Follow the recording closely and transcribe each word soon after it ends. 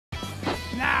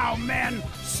now, men!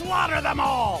 Slaughter them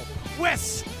all! With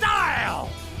style!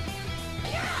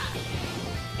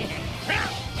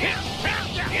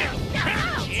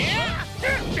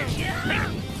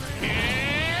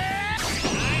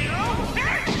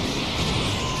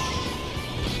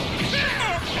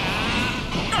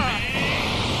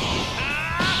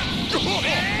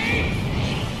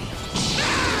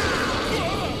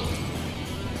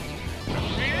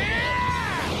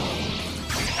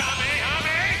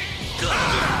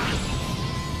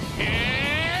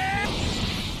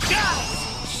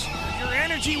 Your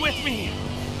energy with me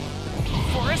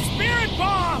for a spirit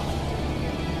bomb!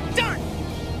 Done!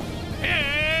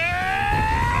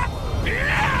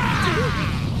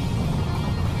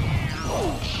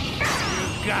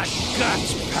 You got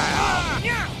guts, pal!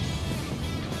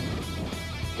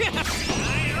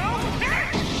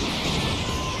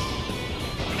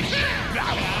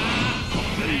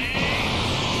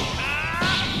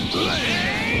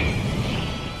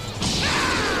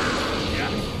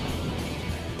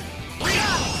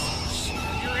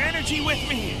 Your energy with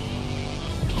me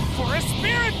for a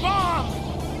spirit bomb!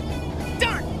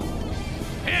 Done!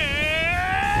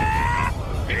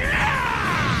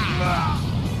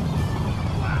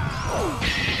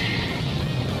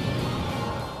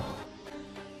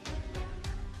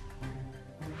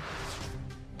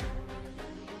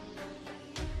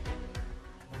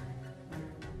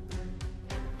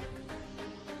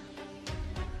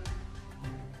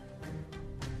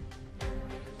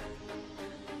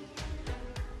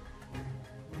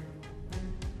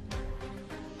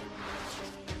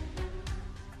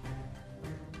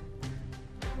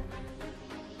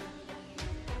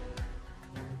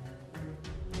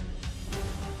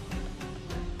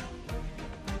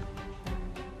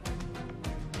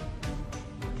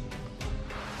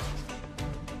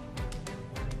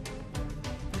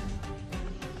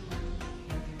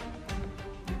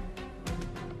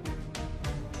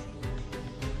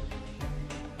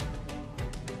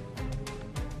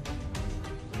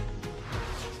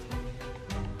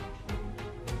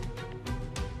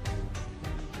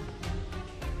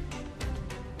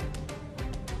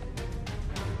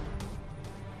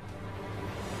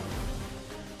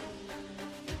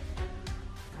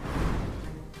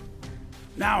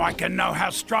 Now I can know how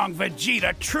strong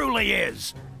Vegeta truly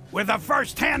is, with a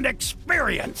first-hand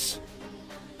experience!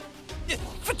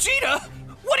 Vegeta!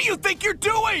 What do you think you're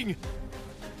doing?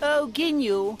 Oh,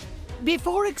 Ginyu,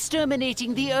 before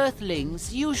exterminating the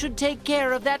Earthlings, you should take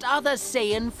care of that other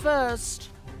Saiyan first.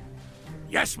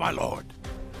 Yes, my lord.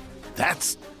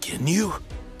 That's Ginyu?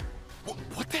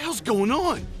 What the hell's going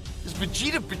on? Is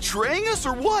Vegeta betraying us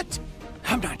or what?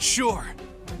 I'm not sure,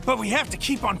 but we have to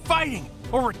keep on fighting,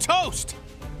 or we're toast!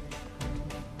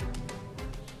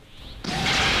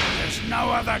 There's no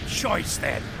other choice,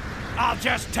 then. I'll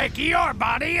just take your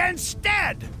body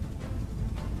instead!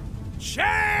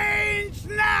 Change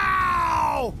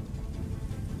now!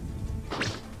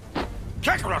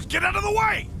 Kakarot, get out of the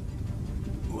way!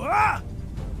 Ah!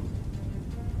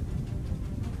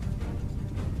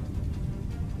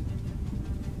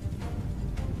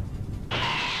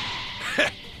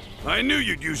 I knew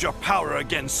you'd use your power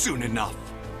again soon enough.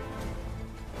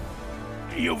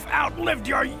 You've outlived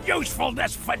your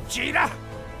usefulness, Vegeta!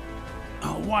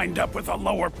 I'll wind up with a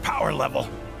lower power level,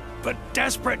 but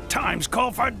desperate times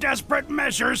call for desperate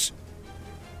measures.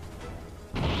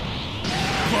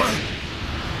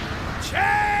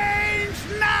 Change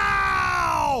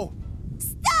now!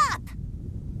 Stop!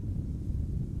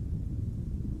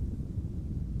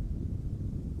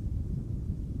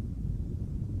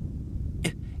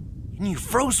 And you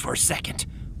froze for a second.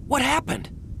 What happened?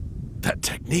 That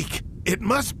technique, it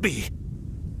must be.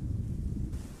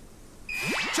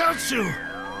 Jutsu!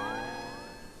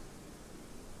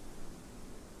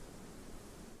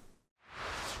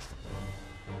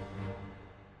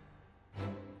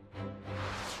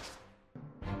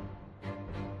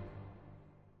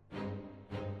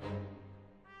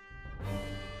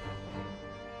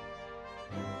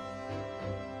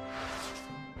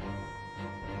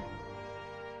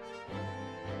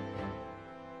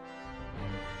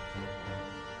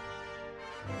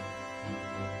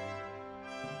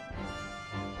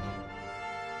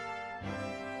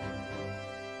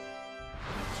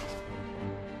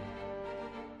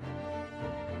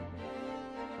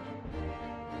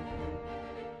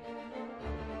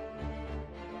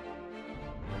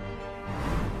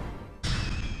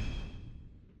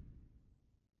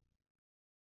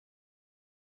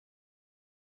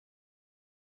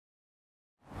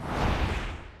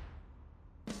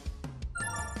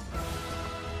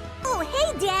 Oh,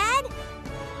 hey, Dad!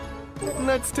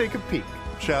 Let's take a peek,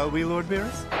 shall we, Lord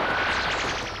Beerus?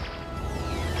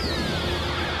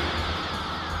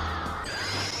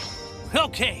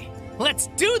 Okay, let's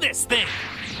do this thing!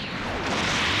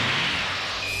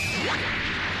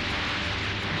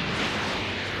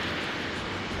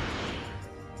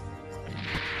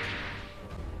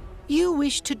 You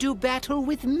wish to do battle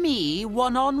with me,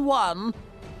 one-on-one?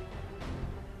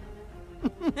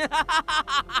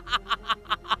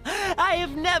 I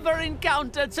have never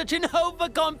encountered such an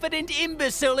overconfident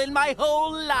imbecile in my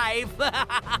whole life.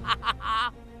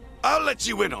 I'll let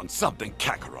you in on something,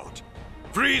 Kakarot.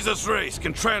 Frieza's race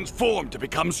can transform to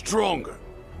become stronger.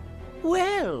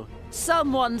 Well,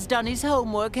 someone's done his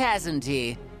homework, hasn't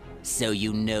he? So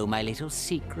you know my little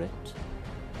secret?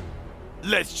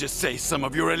 Let's just say some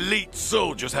of your elite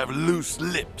soldiers have loose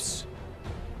lips.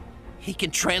 He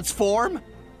can transform?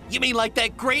 You mean like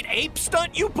that great ape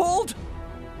stunt you pulled?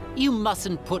 You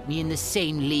mustn't put me in the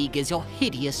same league as your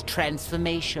hideous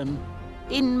transformation.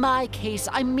 In my case,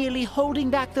 I'm merely holding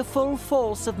back the full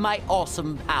force of my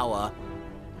awesome power.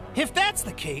 If that's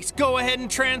the case, go ahead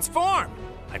and transform.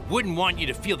 I wouldn't want you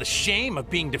to feel the shame of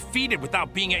being defeated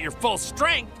without being at your full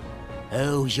strength.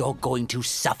 Oh, you're going to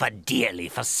suffer dearly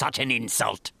for such an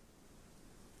insult.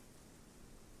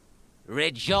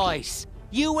 Rejoice!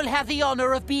 You will have the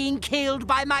honor of being killed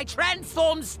by my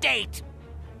transformed state!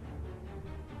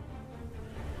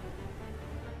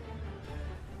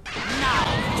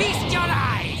 Now, feast your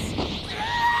eyes!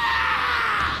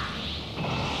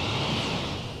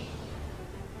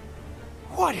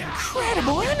 What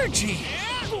incredible energy!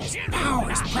 His power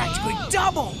is practically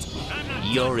doubled!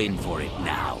 You're in for it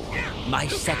now. My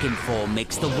second form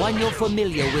makes the one you're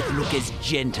familiar with look as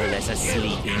gentle as a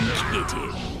sleeping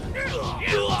kitten.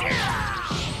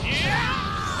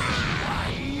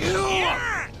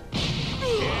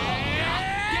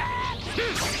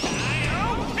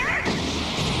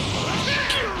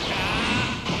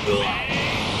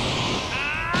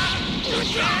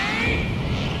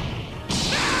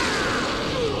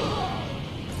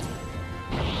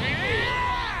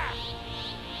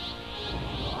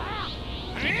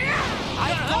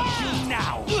 I've got you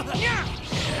now!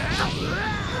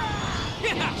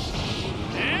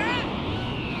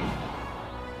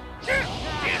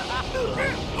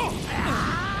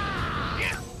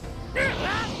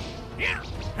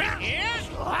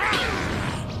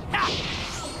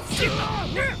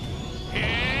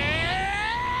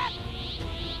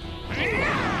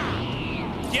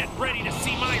 Get ready to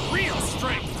see my real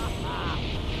strength!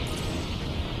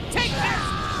 Take this!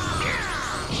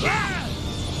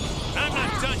 I'm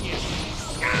not done yet!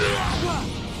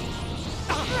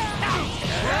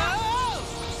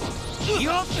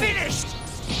 You're finished!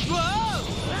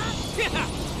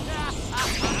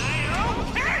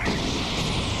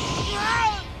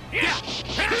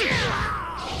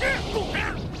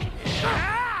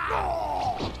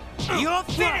 You're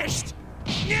finished!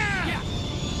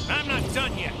 I'm not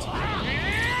done yet!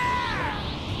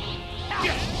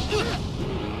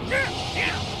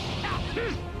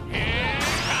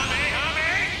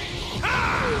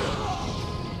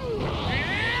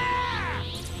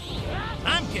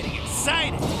 I'm getting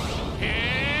excited!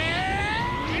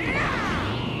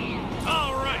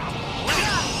 All right,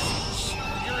 let's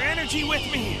share your energy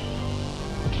with me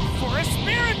for a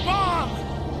spirit bomb!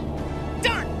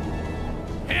 Done!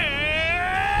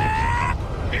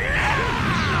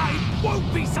 I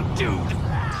won't be subdued!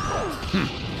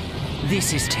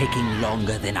 This is taking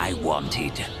longer than I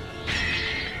wanted.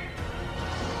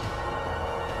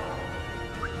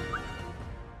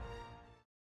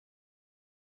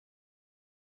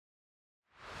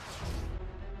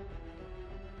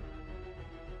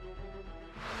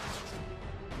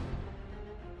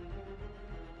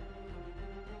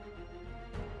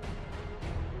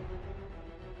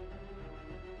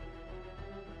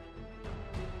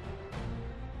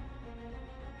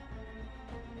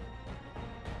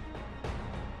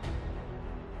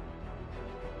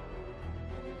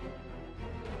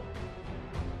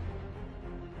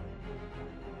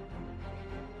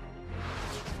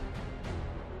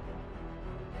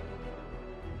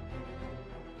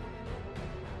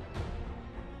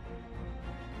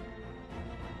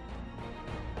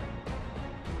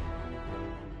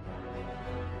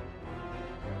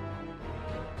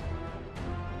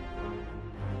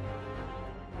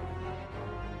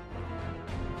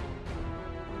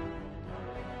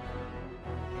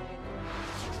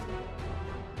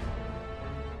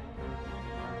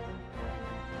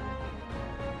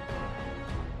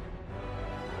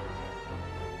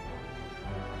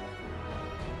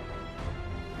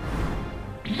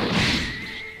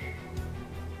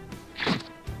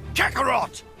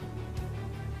 Kakarot!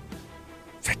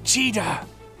 Vegeta!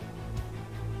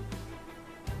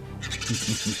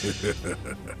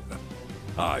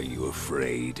 Are you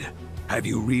afraid? Have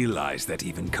you realized that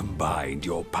even combined,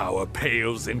 your power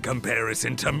pales in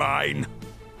comparison to mine?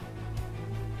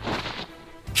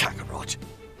 Kakarot,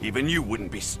 even you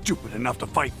wouldn't be stupid enough to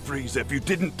fight Frieza if you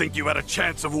didn't think you had a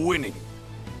chance of winning.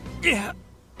 Yeah,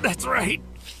 that's right.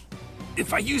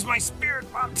 If I use my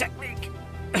Spirit Bomb technique,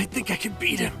 I think I can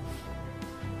beat him.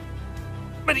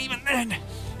 But even then,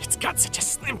 it's got such a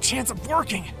slim chance of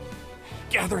working.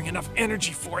 Gathering enough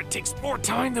energy for it takes more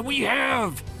time than we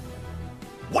have.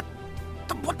 What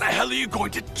the hell are you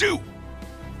going to do?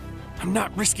 I'm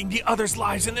not risking the others'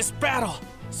 lives in this battle.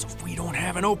 So if we don't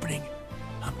have an opening,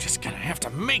 I'm just gonna have to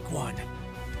make one.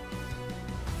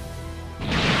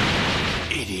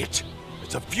 Idiot.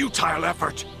 It's a futile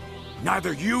effort.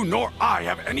 Neither you nor I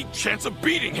have any chance of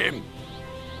beating him.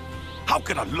 How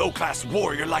could a low-class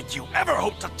warrior like you ever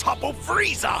hope to topple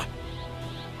Frieza?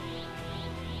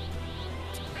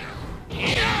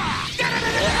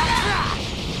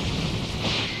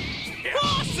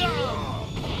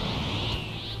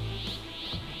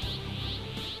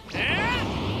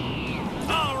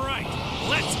 All right,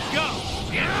 let's go.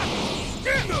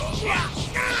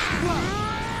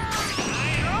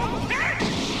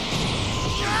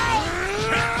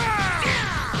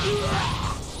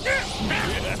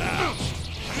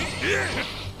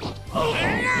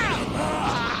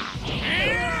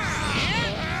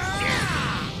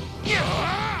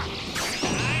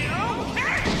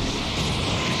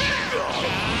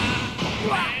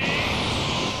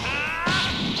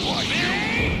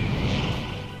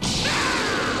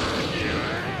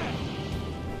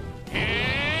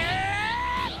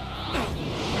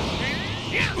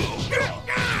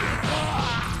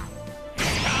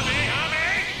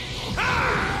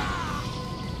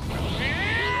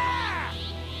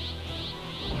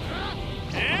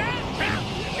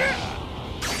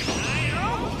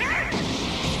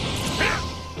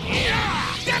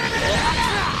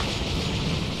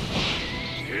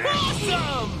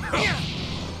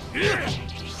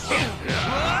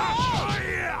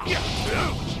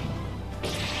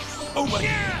 Oh my...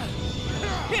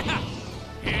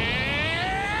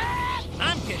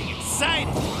 I'm getting excited.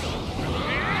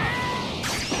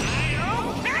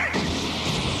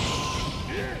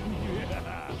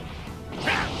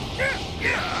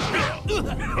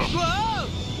 Whoa!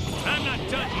 I'm not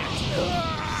done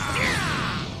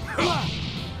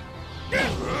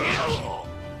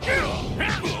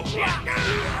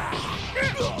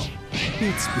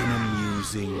It's been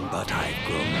amusing, but I've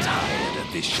grown tired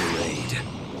of this charade.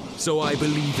 So I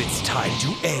believe it's time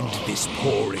to end this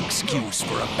poor excuse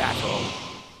for a battle.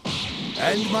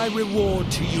 And my reward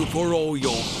to you for all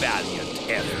your valiant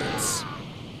efforts.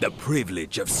 The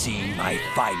privilege of seeing my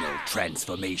final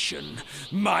transformation.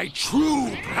 My true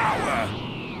power.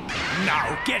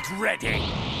 Now get ready.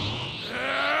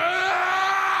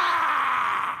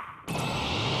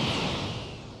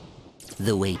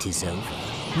 The wait is over.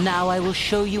 Now I will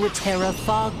show you a terror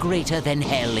far greater than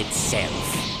hell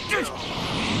itself.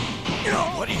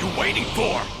 What are you waiting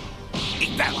for?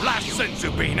 Eat that last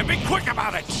senzu bean and be quick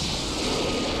about it!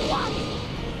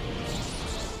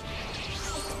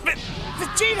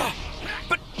 Vegeta!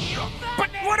 But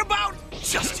what about...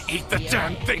 Just eat the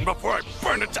damn thing before I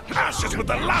burn it to ashes with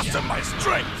the last of my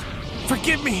strength!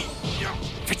 Forgive me,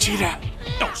 Vegeta.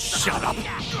 Oh, shut up!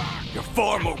 You're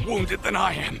far more wounded than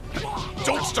I am.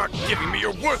 Don't start giving me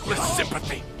your worthless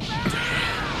sympathy.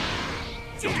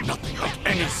 You're nothing like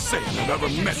any Saiyan I've ever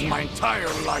met in my entire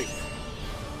life.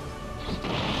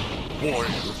 Warrior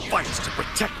who fights to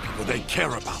protect people they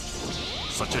care about.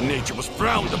 Such a nature was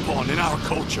frowned upon in our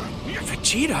culture.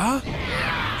 Vegeta?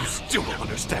 You still don't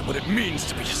understand what it means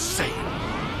to be a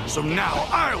Saiyan. So now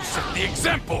I'll set the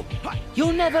example.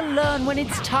 You'll never learn when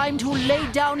it's time to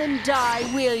lay down and die,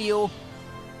 will you?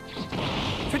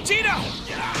 Vegeta!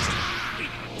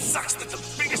 Sucks that the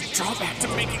biggest drawback to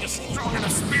making a strong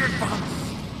enough spirit bomb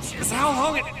is how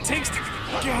long it takes to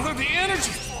gather the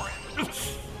energy for it.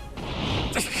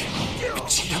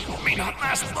 Vegeta may not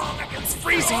last long against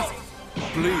Frieza.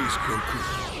 Please, Goku.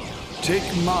 Take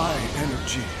my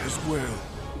energy as well.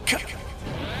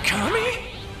 Kami?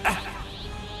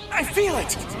 I feel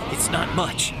it. It's not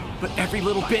much, but every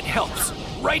little bit helps.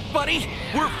 Right, buddy?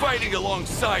 We're fighting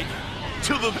alongside you.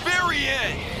 Till the very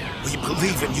end. We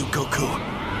believe in you, Goku.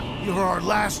 You're our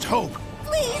last hope.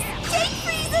 Please, take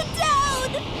Frieza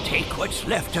down! Take what's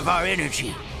left of our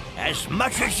energy. As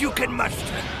much as you can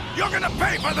muster. You're gonna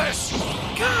pay for this!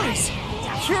 Guys,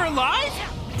 you're alive?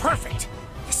 Perfect.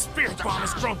 The spirit bomb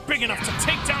has grown big enough to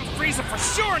take down Frieza for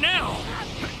sure now.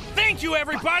 Thank you,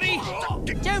 everybody.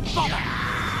 Don't bother.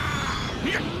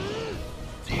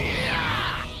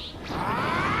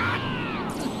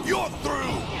 You're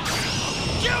through!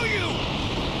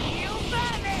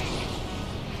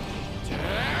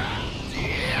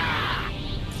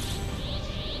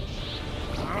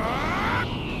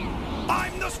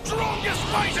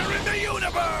 fighter in the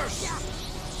universe!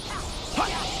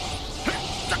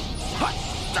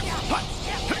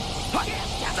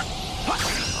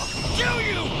 Kill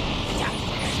you!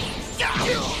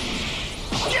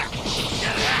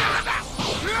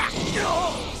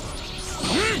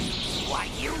 Why,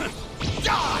 you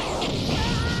die!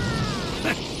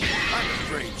 I'm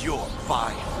afraid you're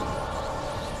fine.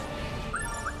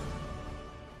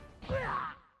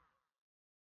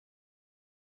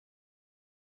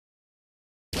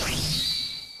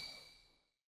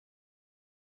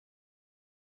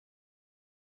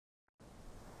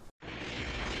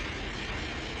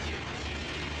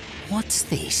 What's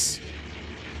this?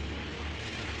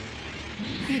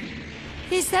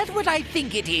 Is that what I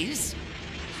think it is?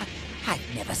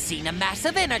 I've never seen a mass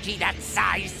of energy that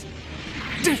size.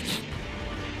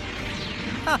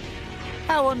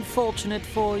 How unfortunate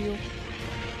for you.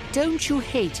 Don't you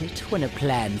hate it when a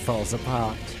plan falls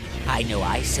apart? I know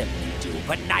I certainly do,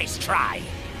 but nice try.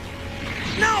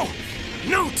 No!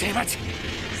 No, damn it!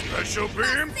 Special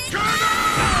beam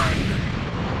cannon!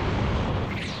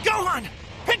 Gohan!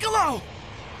 Piccolo!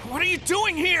 What are you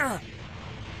doing here?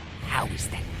 How is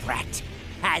that brat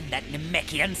and that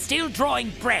Namekian still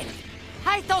drawing breath?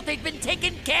 I thought they'd been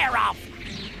taken care of.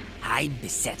 I'm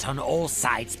beset on all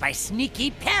sides by sneaky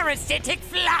parasitic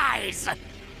flies.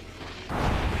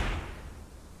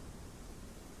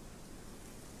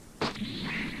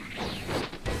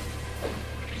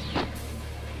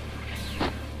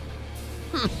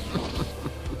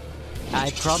 I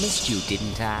promised you,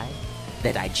 didn't I?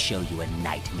 That I'd show you a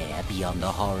nightmare beyond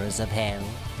the horrors of hell.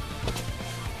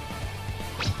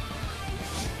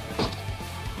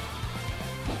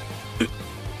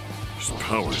 His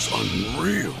power's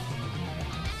unreal.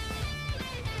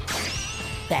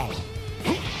 Bang.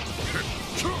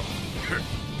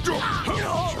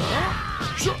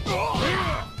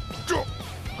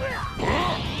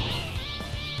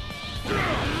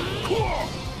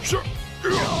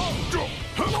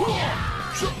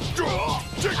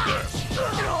 Take this!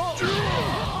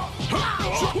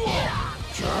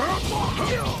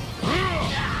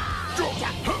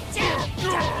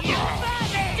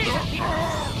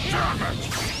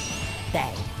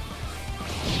 Bang.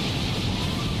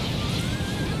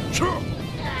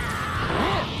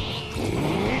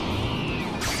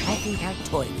 I think I'll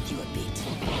toy with you a bit.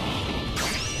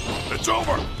 It's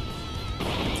over!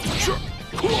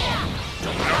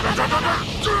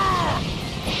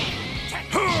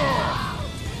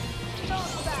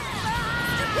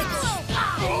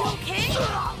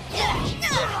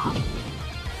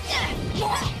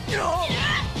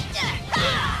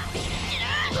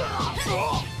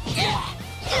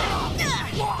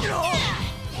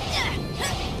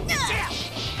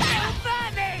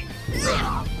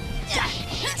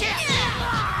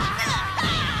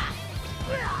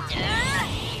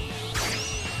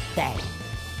 Bang.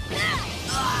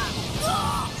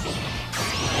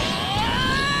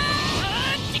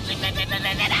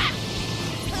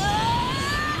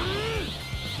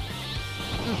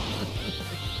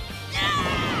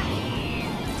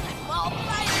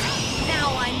 Now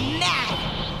I'm mad.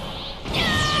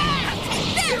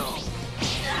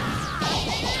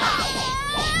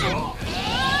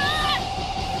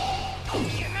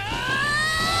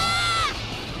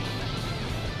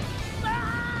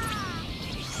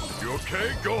 You okay,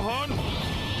 Gohan?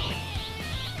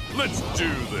 Let's do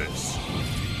this.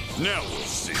 Now we'll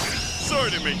see.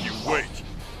 Sorry to make you wait.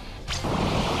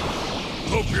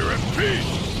 Hope you're at peace.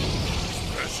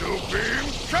 Special beam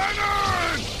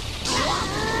cannon!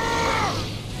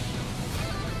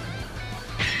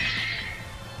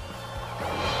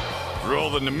 For all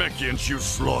the Namekians you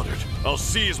slaughtered, I'll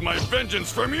seize my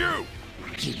vengeance from you!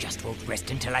 You just won't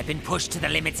rest until I've been pushed to the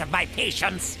limits of my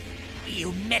patience.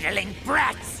 You meddling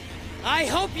brats! I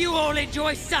hope you all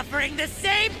enjoy suffering the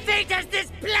same fate as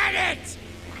this planet!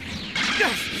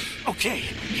 Okay,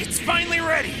 it's finally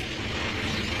ready.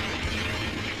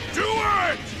 Do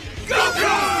it!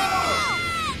 Goku!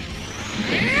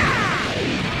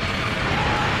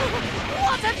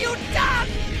 What have you done?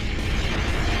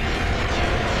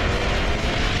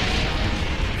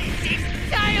 This is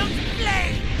child's play!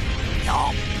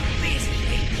 Your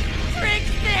beastly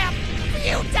tricks, they're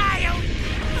futile!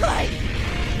 I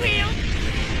will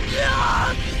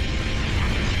not!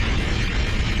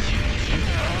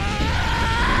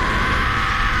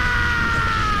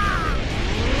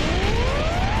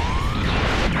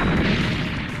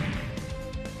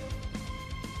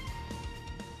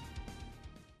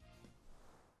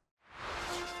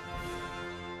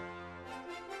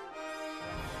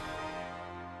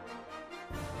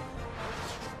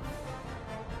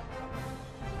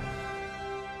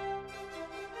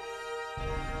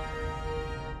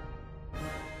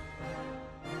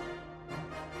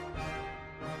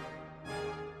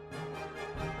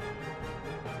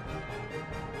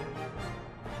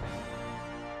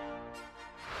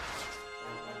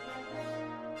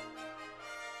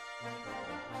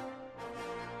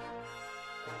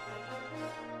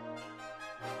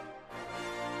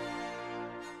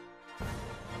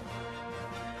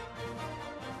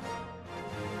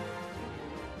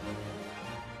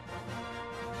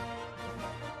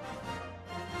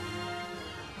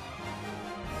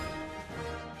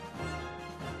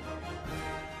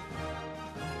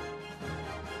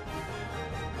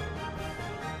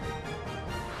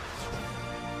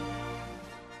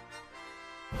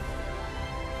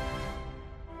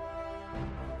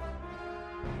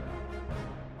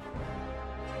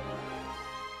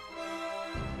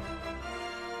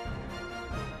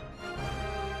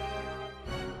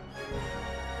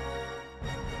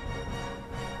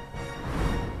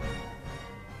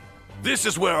 This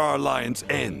is where our alliance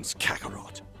ends,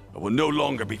 Kakarot. I will no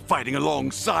longer be fighting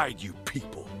alongside you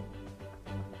people.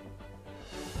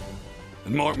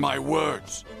 And mark my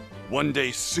words, one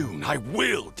day soon I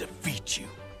will defeat you.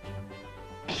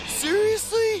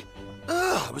 Seriously?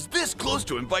 I was this close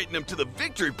to inviting him to the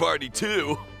victory party,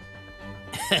 too.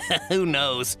 Who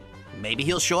knows? Maybe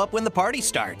he'll show up when the party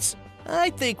starts. I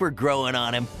think we're growing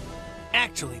on him.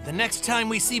 Actually, the next time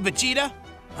we see Vegeta,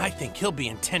 I think he'll be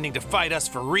intending to fight us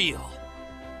for real.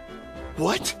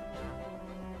 What?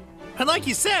 And like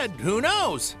you said, who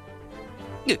knows?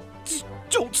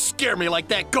 Don't scare me like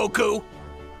that, Goku!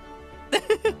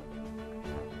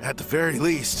 At the very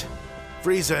least,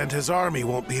 Frieza and his army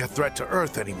won't be a threat to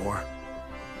Earth anymore.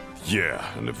 Yeah,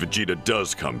 and if Vegeta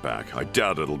does come back, I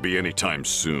doubt it'll be anytime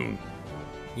soon.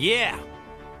 Yeah.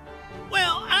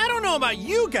 Well, I don't know about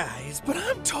you guys, but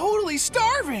I'm totally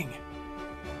starving.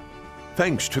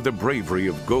 Thanks to the bravery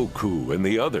of Goku and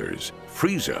the others,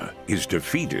 Frieza is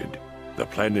defeated. The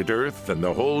planet Earth and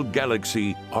the whole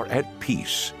galaxy are at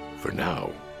peace for now.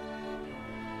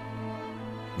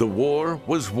 The war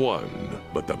was won,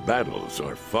 but the battles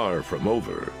are far from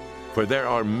over, for there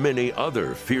are many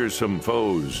other fearsome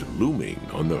foes looming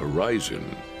on the horizon.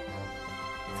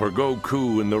 For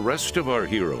Goku and the rest of our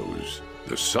heroes,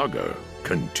 the saga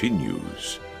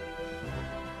continues.